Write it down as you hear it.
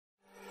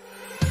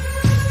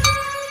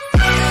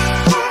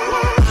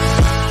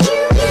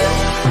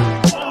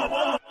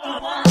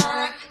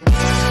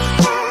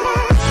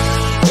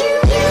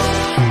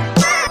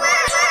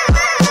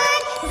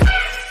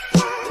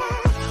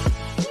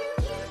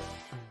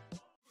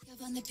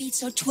On the beat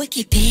so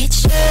twicky,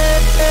 bitch. We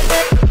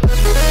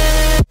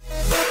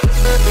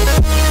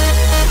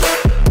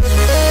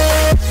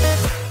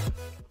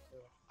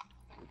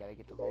gotta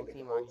get the whole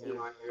team out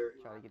here.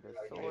 Try to get their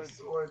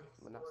swords.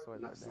 Well, not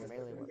swords, but their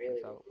melee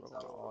weapons out. We're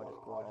gonna all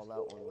just go all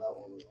out on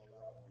them.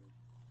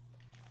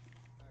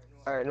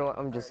 Alright, no,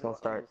 I'm just gonna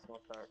start.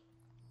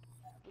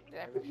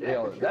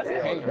 Yo, that's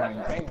a hate lane.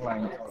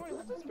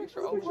 What's this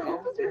picture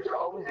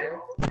over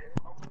there?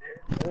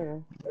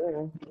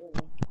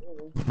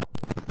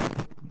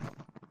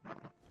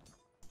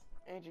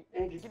 Andrew,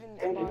 get in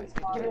the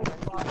spot. Get in the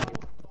spot.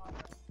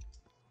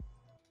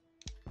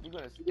 You're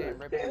gonna stand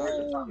right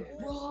beside me.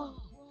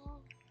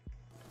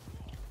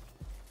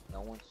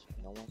 No one's,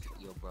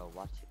 yo, bro,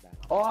 watch it back.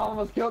 Oh, I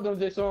almost killed him,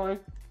 Jason.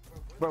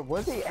 Bro,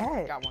 where's he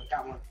at? Got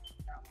one.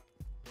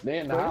 They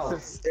in the Bro, house.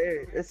 this is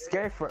scary. It's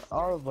scary for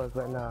all of us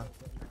right now.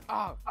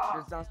 Oh,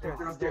 it's downstairs.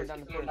 He's going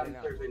down the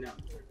stairs right now.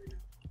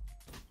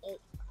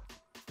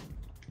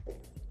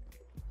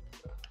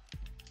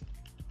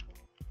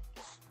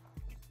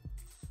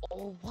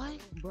 Oh, what?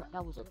 Bro,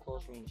 that was a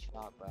close range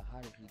shot, bro. How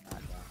did he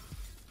not die?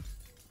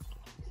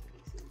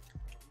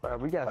 Bro,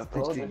 we gotta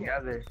stick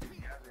together.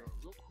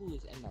 Look who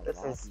is in the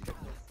lobby.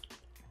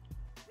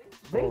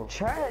 They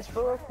trash,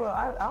 bro.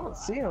 I don't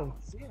see them.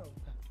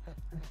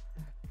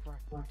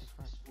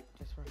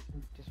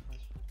 Just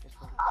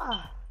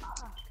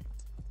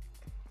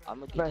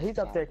run. Bro, he's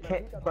up there,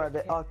 bro.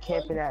 They're all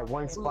camping at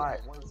one spot.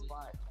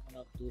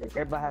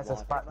 Everybody has a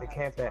spot to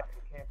camp at.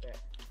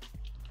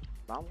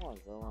 I want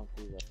to go on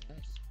through that.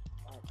 That's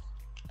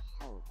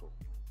horrible.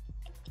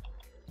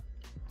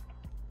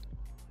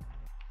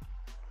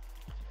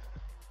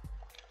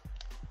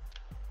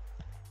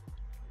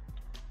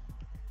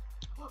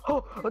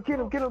 Oh, get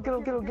him,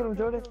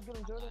 Jordan.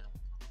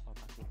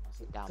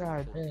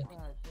 God damn.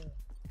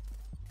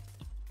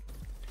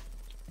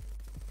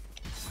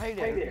 Hey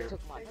there.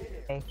 Took my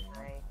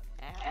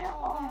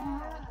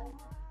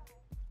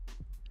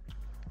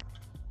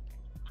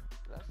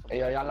Hey,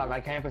 yo, y'all like my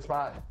camping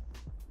spot?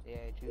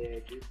 Yeah,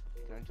 dude.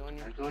 Can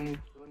I join you?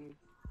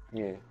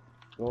 Yeah.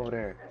 Go over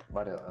there,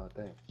 by the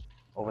thing.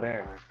 Over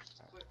there.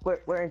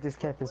 Where is this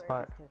camping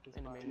spot?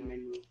 In the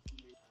menu.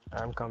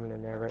 I'm coming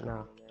in there right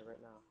now.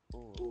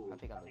 Ooh, I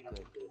think I look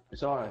good.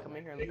 It's on. Come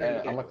in here and Hey,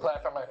 I'm gonna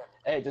clap for my.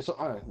 Hey, just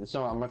on.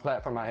 I'm gonna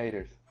clap for my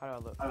haters. How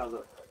do I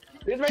look?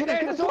 It's right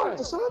there.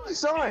 The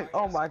sign.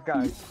 Oh my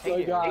God.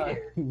 Hey, God.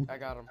 I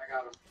got him.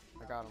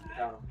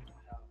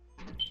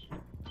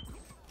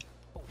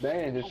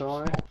 Dang, just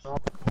on.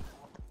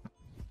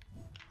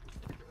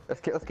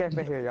 Let's camp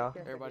in here, y'all.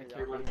 Everybody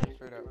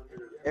straight up.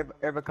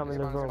 Everybody come in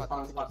the room.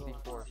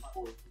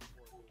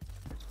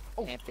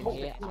 Oh, camping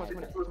here.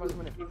 Somebody's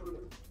winning.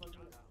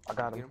 I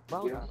got him.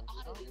 Bro, Yeah. y'all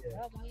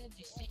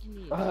just sitting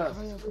there.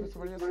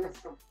 Somebody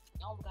else.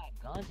 Y'all got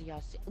guns and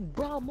y'all sit.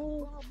 Bro,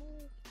 move.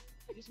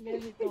 This man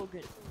hit so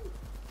good.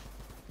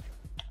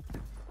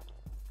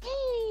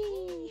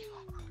 Hey.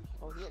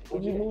 Oh, yeah.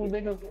 Would you move,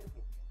 nigga?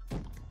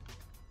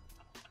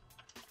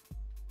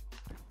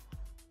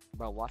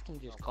 Bro, watch him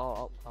just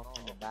call up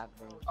from the back,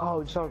 bro.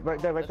 Oh, so right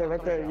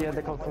there. Yeah,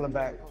 they come from the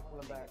back.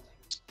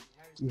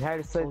 You had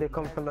to say they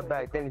come from the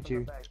back, didn't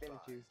you?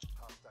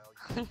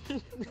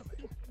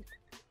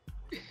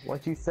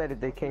 Once you said it,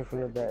 they came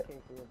from the back.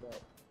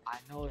 I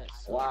know that.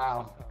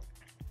 Wow.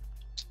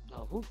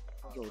 No, who?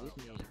 Yo, this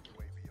man.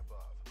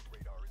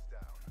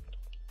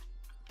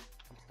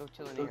 I'm still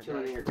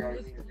chilling here,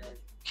 guys.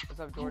 What's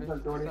up, Jordan?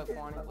 What's up,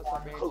 Kwani? What's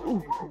up,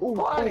 Andrew?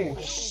 Oh,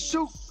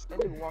 shoot! That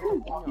nigga walked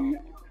up on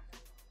y'all.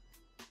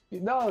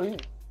 No,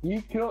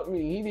 he killed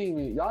me. He didn't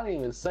even. Y'all didn't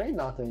even say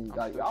nothing.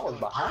 Like I was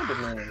behind the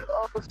man.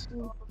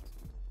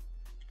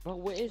 Bro,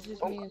 where is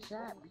this man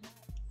shot?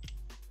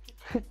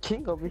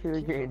 King over here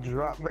getting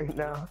dropped right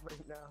now.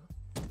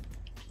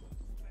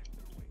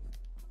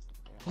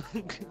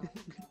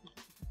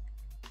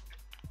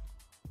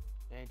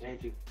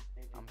 Andrew,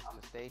 I'm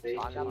gonna stay.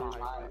 I got my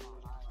eyes.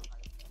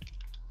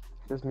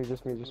 Just me.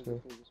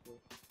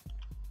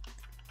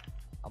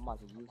 I'm about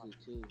to use it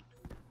too.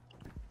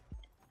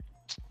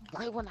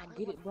 Right when I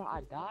get it, bro,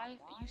 I die?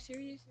 Are you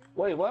serious?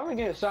 Wait, where are we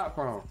getting shot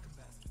from?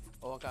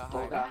 Oh, I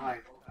got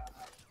high.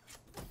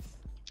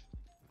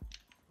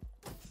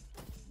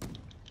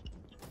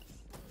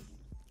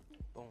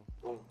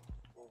 Boom.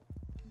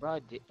 Bro,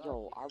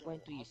 yo, I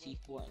went through your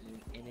C4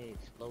 and it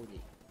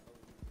exploded.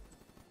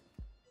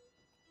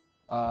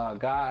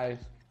 Guys.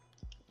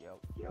 Yo.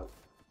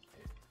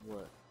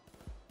 What?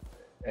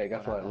 Hey,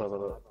 guess what?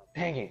 Look.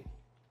 Dang it.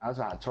 I was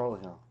trying to troll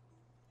him.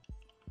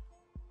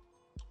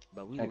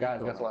 But we Hey, guys,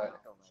 guess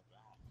what?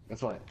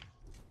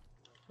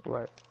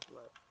 What?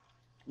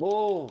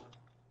 Move!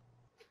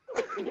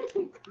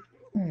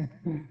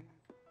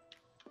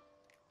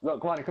 Look,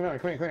 come on, come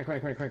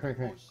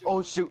here.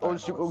 Oh shoot! Where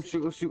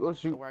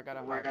I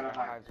gotta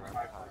hide.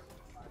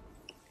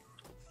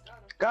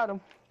 Got him.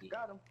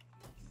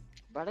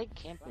 Bro, they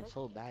camping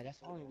so bad. That's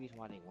the only reason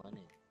why they won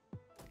it.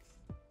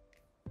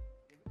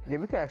 Yeah,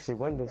 we can actually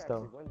win this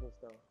though.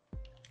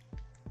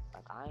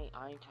 Like,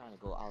 I ain't trying to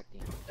go out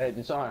there. Hey,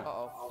 Deshaun.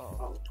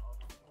 Uh-oh.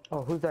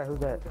 Oh, who's that? Who's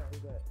that?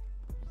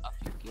 I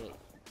forget.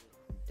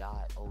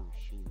 Died. Oh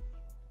shoot.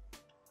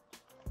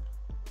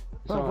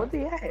 Bro, what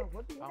they at? I don't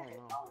know.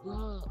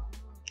 Look.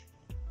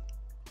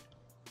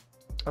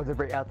 Oh, they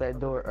break out that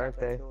door, aren't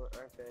they?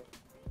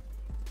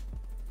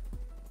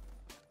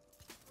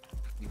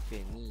 You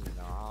feel me? You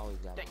know, I always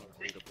got to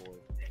play the board.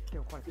 Give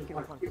him quantity, give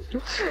him quantity.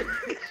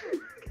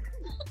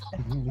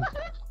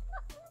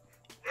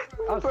 I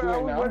Bro, I swear was now,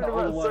 I'm wondering the only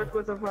what one.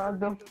 circles around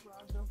them.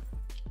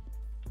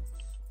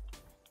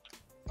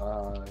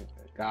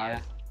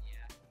 Guys.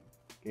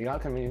 Y'all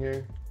come in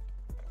here.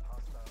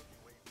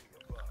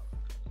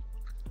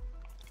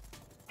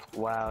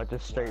 Wow,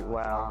 just straight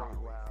wow.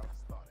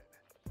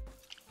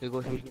 Here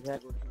goes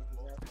that.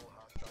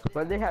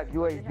 But they have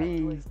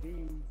UAVs.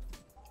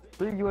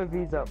 3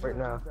 UAVs up right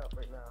now.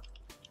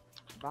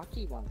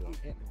 Rocky one to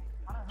hit me.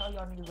 How the hell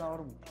y'all niggas all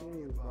them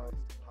kids, bro?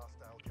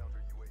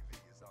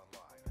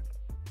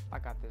 I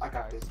got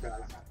this,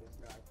 guys.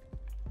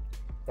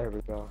 There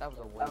we go. That was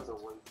a win.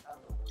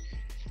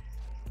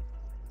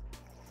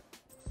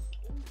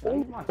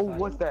 Oh,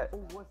 what's that?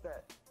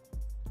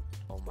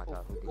 Oh my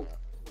god, who did that?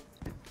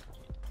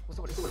 What's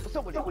up with it? What's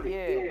up with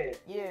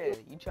it? Yeah.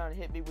 You trying to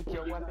hit me with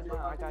your weapon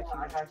now? I got you.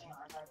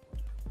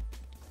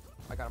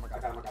 I got him.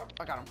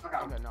 Okay,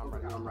 no, I'm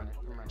running.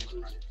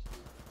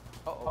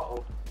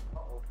 Uh-oh.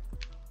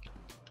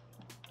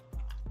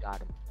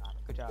 Got him.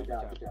 Good job.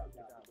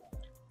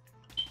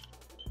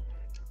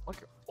 What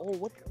the? Oh,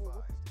 what the?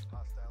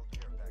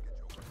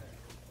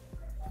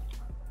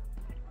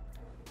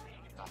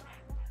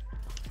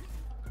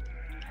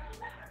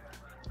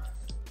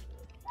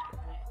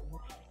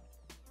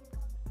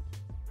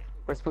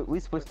 We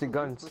switched to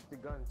guns.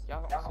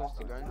 Y'all switched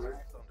to guns?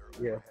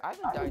 Yeah. I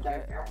haven't died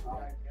yet.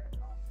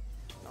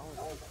 No.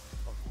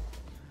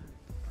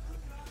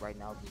 Right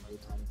now, it's a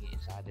good time to get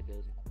inside the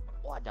building.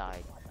 Oh, I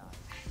died.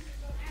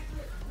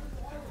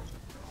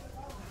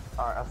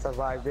 Alright, I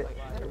survived it.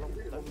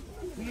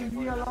 Leave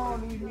me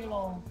alone, leave me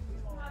alone.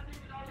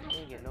 You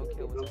ain't get no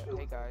kill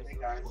with that. Hey,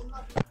 guys.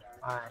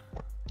 Alright.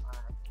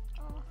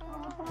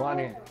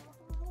 Bonnie,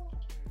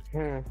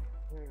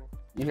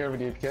 you hear what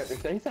he kept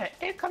saying? He said,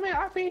 "Incoming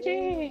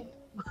RPG."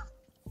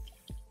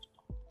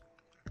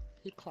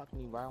 He clocked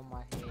me right on my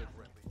head.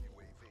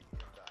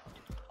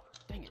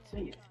 Dang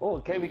it. Oh,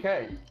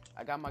 KBK.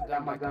 I got my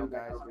gun back up,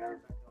 guys.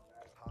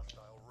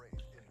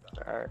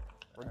 Alright.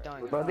 We're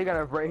done. Bro, they got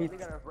a raid.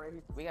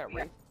 We got a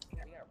raid.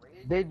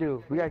 They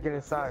do. We gotta get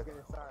inside.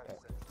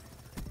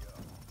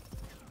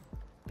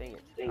 Dang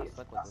it. I'm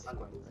stuck with this gun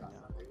right now.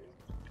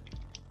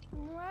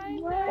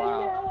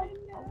 Wow.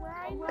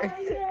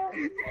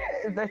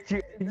 Is that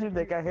you? Did you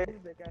think I hit?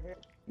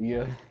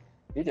 Yeah.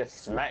 He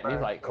just smacked me.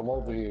 He's like, "Come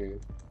over here."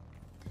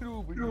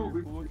 Who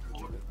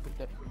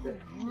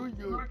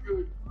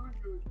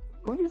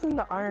using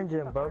the iron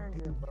gem, bro?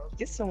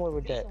 Get somewhere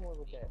with that.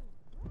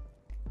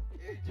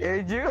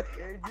 Hey, you?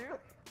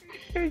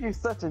 You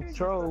such a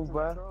troll,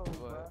 bro.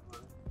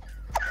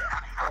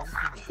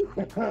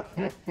 What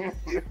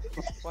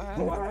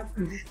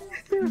happened?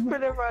 He was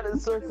spinning around in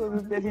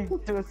circles and then he do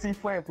a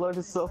C4 and blow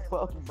himself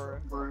up.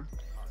 Bruh.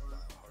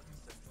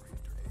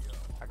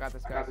 I got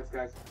this,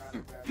 guys.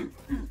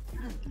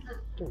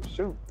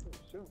 Shoot.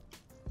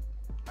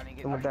 I didn't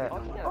get Come with that.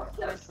 Oh,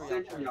 yeah. Thanks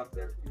for y'all.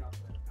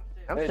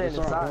 I'm Hey, staying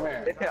just come inside.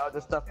 here. They got all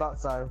the stuff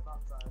outside.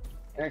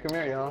 Hey, come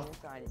here, y'all.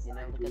 Inside,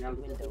 you know,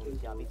 look at the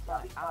windows, y'all be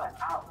fine.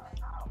 Ow.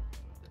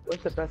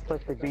 What's the best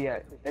place to be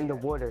at? In the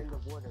water.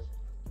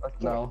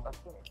 No.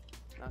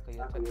 Not cause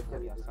you're technically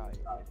be outside.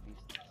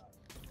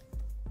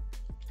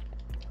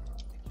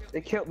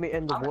 They killed me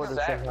in the water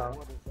somehow.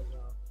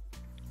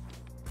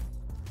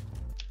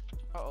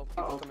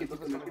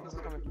 People's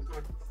coming.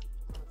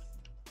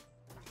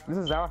 This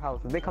is our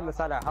house. If they come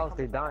inside our house,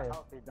 they dying.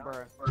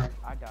 Bruh,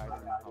 I died in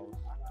the house.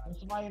 There's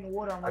somebody in the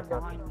water, I'm right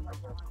behind you.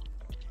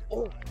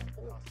 Oh,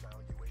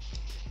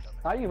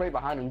 How you right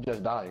behind him? You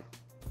just died.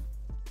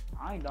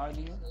 I ain't died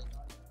here.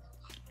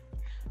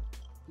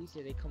 he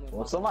said they coming.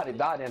 Well, somebody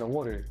died in the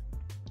water.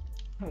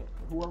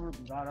 Whoever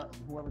got up,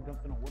 whoever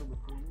jumped in the water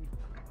before you.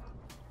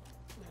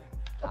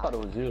 I thought it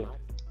was you.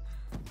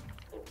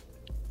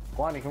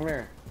 Kwani, come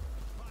here.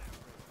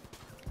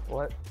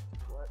 What?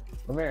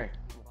 Come here.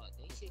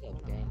 They said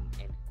that dang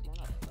and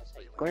that's how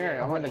you Come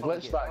here. I'm in the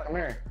glitch spot. Come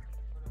here.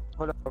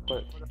 Hold up real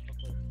quick.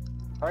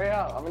 Hurry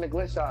up. I'm in the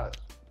glitch spot.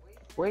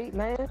 Wait,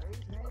 man.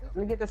 Let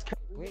me get this.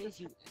 Where is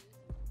you?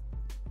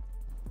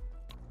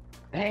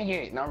 Dang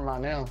it. Never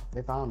mind now.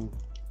 They found me.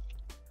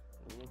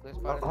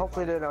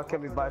 Hopefully they don't kill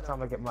me by the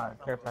time I get my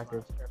care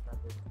package.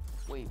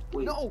 Wait.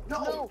 No.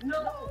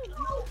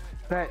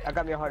 Hey, I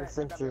got me a heart of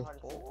century.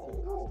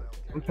 Oh.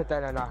 We put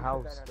that in our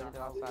house. Put it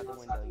outside the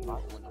window. You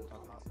know the window I'm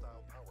talking about.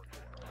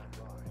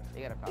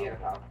 They got a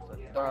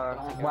power.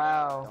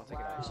 Wow. Don't take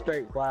it out.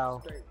 Straight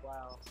wow.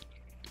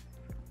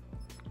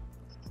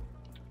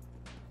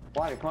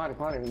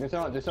 Kwani. Just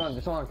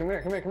on. Come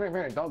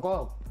here. Don't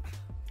go.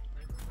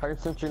 Heart of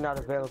century not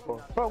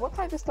available. Bro, what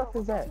type of stuff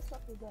is that?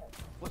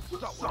 What's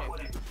up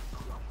with it?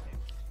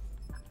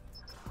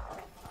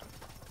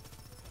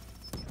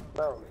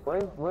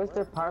 where's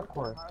their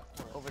parkour?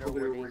 Over there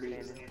where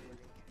they standing.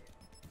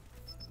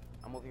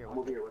 I'm over here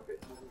with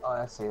it. Oh,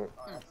 I see it.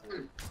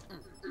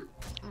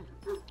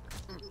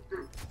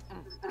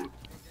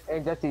 Hey,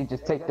 Jesse,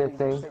 just take their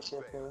thing.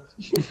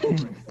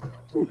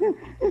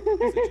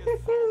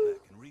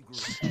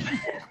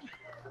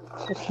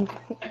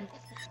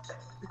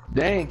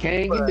 Dang,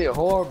 Kane, you did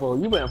horrible.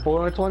 You went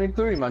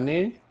 423, my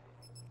nigga.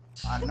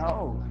 I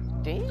know.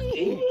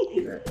 Dang.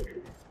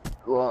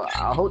 Well,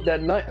 I hope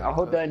that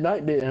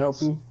night didn't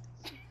help you.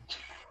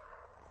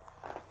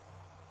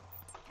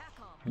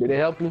 Did it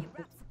help you?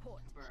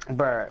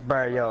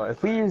 Bruh, yo,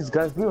 if we use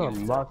guns, we will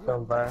mock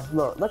them, bruh.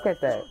 Look at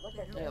that.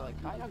 Yeah,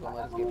 like, how y'all gonna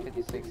let us get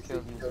 56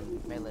 kills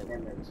using melee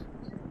weapons?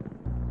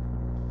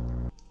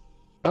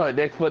 Oh,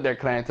 they put their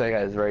clan tag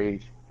as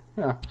rage.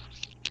 Huh.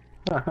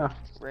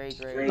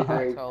 Rage,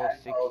 I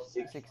told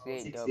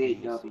 68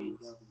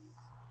 W's.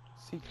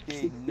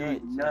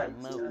 68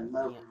 nuts.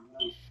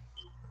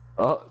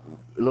 Oh,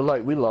 look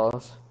like we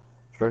lost.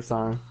 First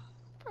time.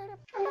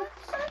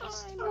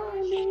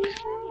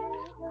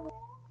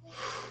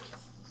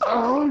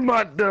 Oh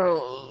my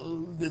god.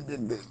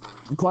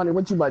 Kwani,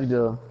 what you about to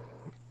do?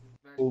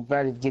 We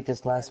better get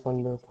this last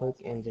one real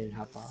quick and then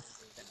hop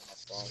off.